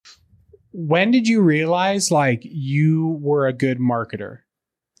when did you realize like you were a good marketer?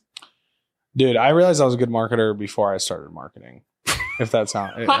 Dude, I realized I was a good marketer before I started marketing. If that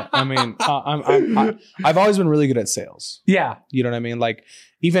sounds, I mean, I've always been really good at sales. Yeah. You know what I mean? Like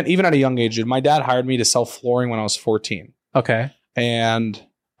even at a young age, dude, my dad hired me to sell flooring when I was 14. Okay. And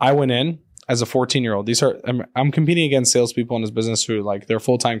I went in as a 14-year-old. I'm competing against salespeople in this business who like their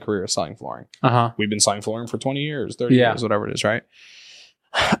full-time career is selling flooring. We've been selling flooring for 20 years, 30 years, whatever it is, right?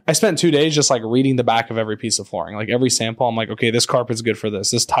 I spent 2 days just like reading the back of every piece of flooring, like every sample. I'm like, okay, this carpet's good for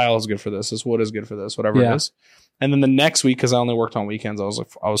this. This tile is good for this. This wood is good for this, whatever it is. And then the next week, because I only worked on weekends, I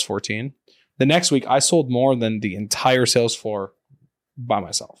was 14. The next week, I sold more than the entire sales floor by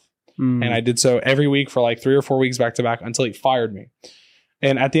myself. And I did so every week for like 3 or 4 weeks back to back until he fired me.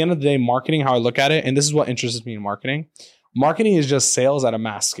 And at the end of the day, marketing, how I look at it, and this is what interests me in marketing. Marketing is just sales at a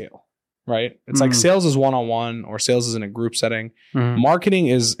mass scale, right? It's like sales is one-on-one or sales is in a group setting. Marketing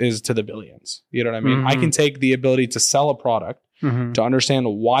is to the billions. You know what I mean? I can take the ability to sell a product, to understand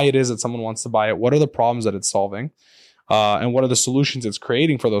why it is that someone wants to buy it, what are the problems that it's solving, and what are the solutions it's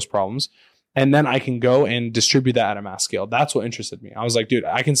creating for those problems. And then I can go and distribute that at a mass scale. That's what interested me. I was like, dude,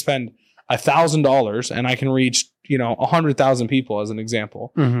 I can spend $1,000 and I can reach, 100,000 people as an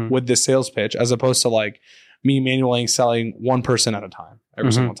example with this sales pitch, as opposed to like me manually selling one person at a time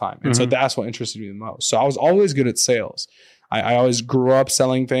every single time. And so that's what interested me the most. So I was always good at sales. I always grew up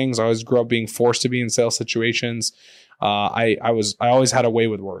selling things. I always grew up being forced to be in sales situations. I always had a way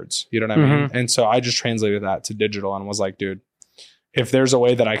with words, you know what I mean? And so I just translated that to digital and was like, dude, if there's a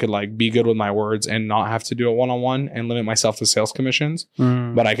way that I could like be good with my words and not have to do a one-on-one and limit myself to sales commissions,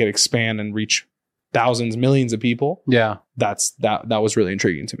 but I could expand and reach thousands, millions of people. Yeah. That was really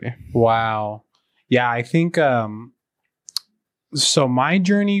intriguing to me. Wow. Yeah. I think, so my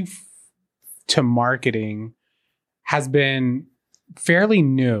journey to marketing has been fairly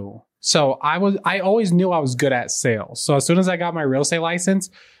new. So I always knew I was good at sales. So as soon as I got my real estate license,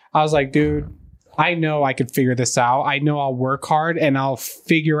 I was like, dude, I know I could figure this out. I know I'll work hard and I'll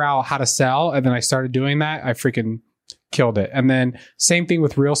figure out how to sell. And then I started doing that. I freaking killed it. And then same thing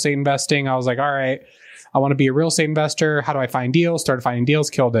with real estate investing. I was like, all right, I want to be a real estate investor. How do I find deals? Started finding deals,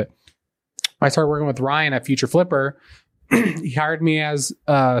 killed it. I started working with Ryan at Future Flipper. He hired me as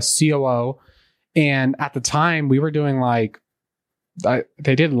a COO. And at the time we were doing like,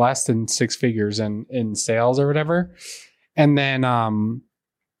 they did less than 6 figures in sales or whatever. And then,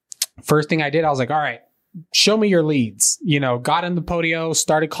 first thing I did, I was like, all right, show me your leads. Got in the Podio,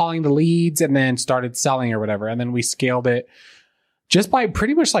 started calling the leads, and then started selling or whatever. And then we scaled it just by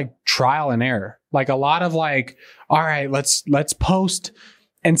pretty much like trial and error. Like a lot of like, all right, let's post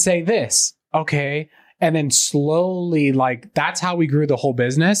and say this. Okay. And then slowly, like that's how we grew the whole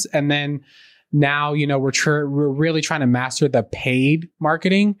business. And then now, we're really trying to master the paid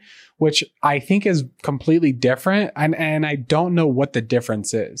marketing, which I think is completely different. And I don't know what the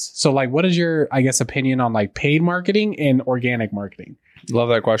difference is. So like, what is your, I guess, opinion on like paid marketing and organic marketing? Love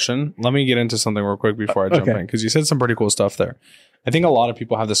that question. Let me get into something real quick before I jump in, because you said some pretty cool stuff there. I think a lot of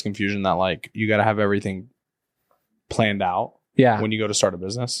people have this confusion that like, you got to have everything planned out when you go to start a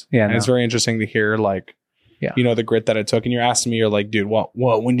business. Yeah. And it's very interesting to hear like, the grit that it took. And you're asking me, you're like, dude,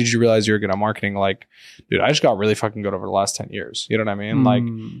 when did you realize you were good at marketing? Like, dude, I just got really fucking good over the last 10 years. You know what I mean? Like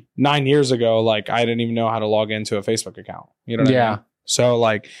 9 years ago, like I didn't even know how to log into a Facebook account. You know what I mean? So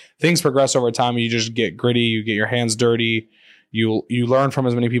like things progress over time. You just get gritty. You get your hands dirty. You learn from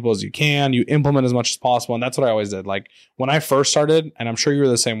as many people as you can. You implement as much as possible. And that's what I always did. Like when I first started, and I'm sure you were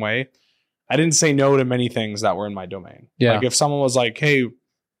the same way, I didn't say no to many things that were in my domain. Yeah. Like if someone was like, hey,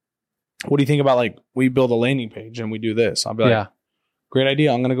 what do you think about like we build a landing page and we do this? I'll be like, great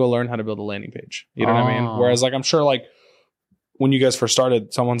idea. I'm going to go learn how to build a landing page. You know what I mean? Whereas like, I'm sure like when you guys first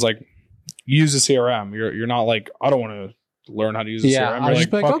started, someone's like, use a CRM. You're not like, I don't want to learn how to use a CRM. I'll just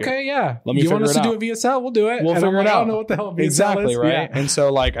be like, okay, let me. You want us to do a VSL? We'll do it. We'll figure it out. I don't know what the hell VSL exactly is. Right. Yeah. And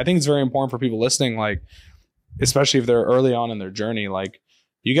so like, I think it's very important for people listening, like, especially if they're early on in their journey, like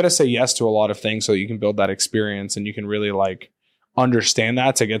you got to say yes to a lot of things so you can build that experience and you can really like understand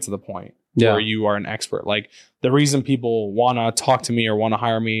that to get to the point where you are an expert. Like the reason people want to talk to me or want to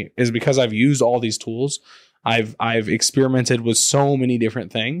hire me is because I've used all these tools. I've experimented with so many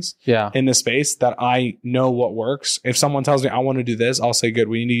different things in this space that I know what works. If someone tells me I want to do this, I'll say, good,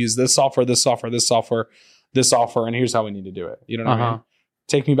 we need to use this software, this software, this software, this software, and here's how we need to do it. You know what I mean?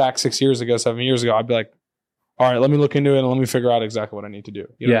 Take me back 6 years ago, 7 years ago, I'd be like, all right, let me look into it and let me figure out exactly what I need to do.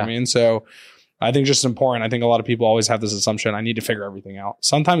 You know what I mean? So I think just important. I think a lot of people always have this assumption, I need to figure everything out.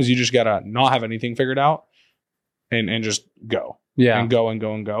 Sometimes you just got to not have anything figured out and just go. And go and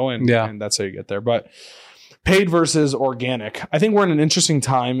go and go. And that's how you get there. But Paid versus organic. I think we're in an interesting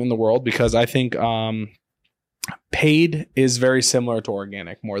time in the world because I think paid is very similar to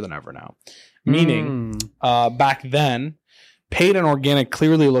organic more than ever now. Meaning, back then, paid and organic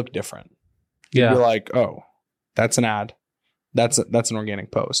clearly look different. You'd be like, oh, that's an ad. That's an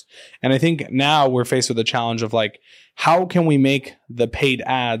organic post. And I think now we're faced with the challenge of like, how can we make the paid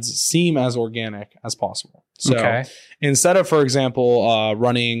ads seem as organic as possible? So instead of, for example,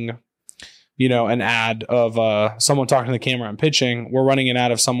 running, an ad of someone talking to the camera and pitching, we're running an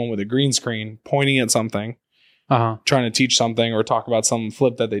ad of someone with a green screen pointing at something, trying to teach something or talk about some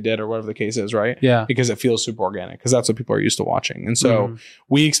flip that they did or whatever the case is, right? Yeah. Because it feels super organic because that's what people are used to watching. And so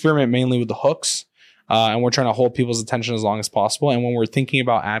we experiment mainly with the hooks. And we're trying to hold people's attention as long as possible. And when we're thinking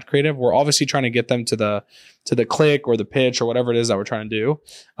about ad creative, we're obviously trying to get them to the click or the pitch or whatever it is that we're trying to do.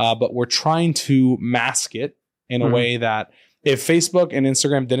 But we're trying to mask it in a way that if Facebook and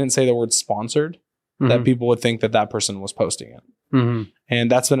Instagram didn't say the word sponsored, that people would think that person was posting it.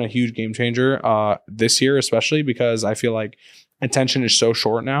 And that's been a huge game changer this year, especially because I feel like attention is so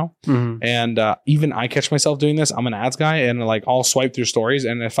short now. And even I catch myself doing this. I'm an ads guy and like I'll swipe through stories.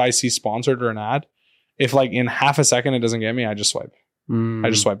 And if I see sponsored or an ad, if like in half a second it doesn't get me, I just swipe. I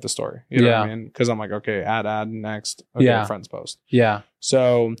just swipe the story. You know what I mean? Because I'm like, okay, ad, next. Okay, friends post. Yeah.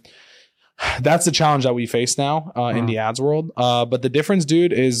 So that's the challenge that we face now in the ads world. But the difference,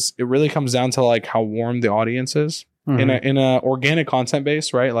 dude, is it really comes down to like how warm the audience is. In a organic content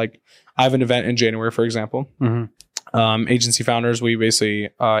base, right? Like I have an event in January, for example. Agency founders,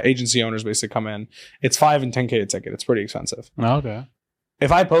 agency owners basically come in. It's $5,000 and $10,000 a ticket. It's pretty expensive. Okay.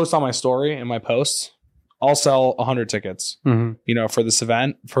 If I post on my story and my posts, I'll sell 100 tickets, for this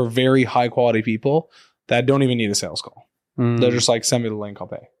event for very high quality people that don't even need a sales call. They're just like, send me the link, I'll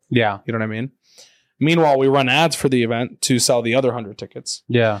pay. Yeah. You know what I mean? Meanwhile, we run ads for the event to sell the other 100 tickets.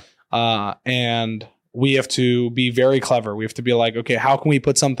 Yeah. And we have to be very clever. We have to be like, okay, how can we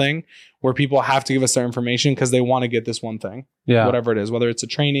put something where people have to give us their information because they want to get this one thing? Yeah. Whatever it is, whether it's a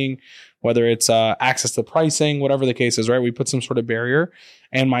training, whether it's access to pricing, whatever the case is, right? We put some sort of barrier.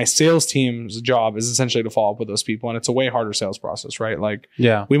 And my sales team's job is essentially to follow up with those people. And it's a way harder sales process, right? Like,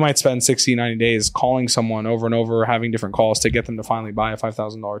 we might spend 60, 90 days calling someone over and over, having different calls to get them to finally buy a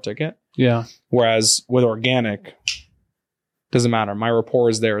 $5,000 ticket. Yeah. Whereas with organic, doesn't matter. My rapport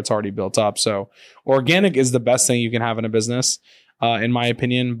is there. It's already built up. So organic is the best thing you can have in a business, in my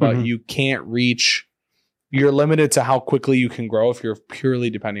opinion, but you can't you're limited to how quickly you can grow if you're purely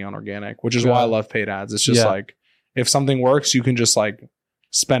depending on organic, which is why I love paid ads. It's just like, if something works, you can just like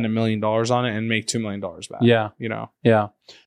spend $1 million on it and make $2 million back. Yeah. Yeah.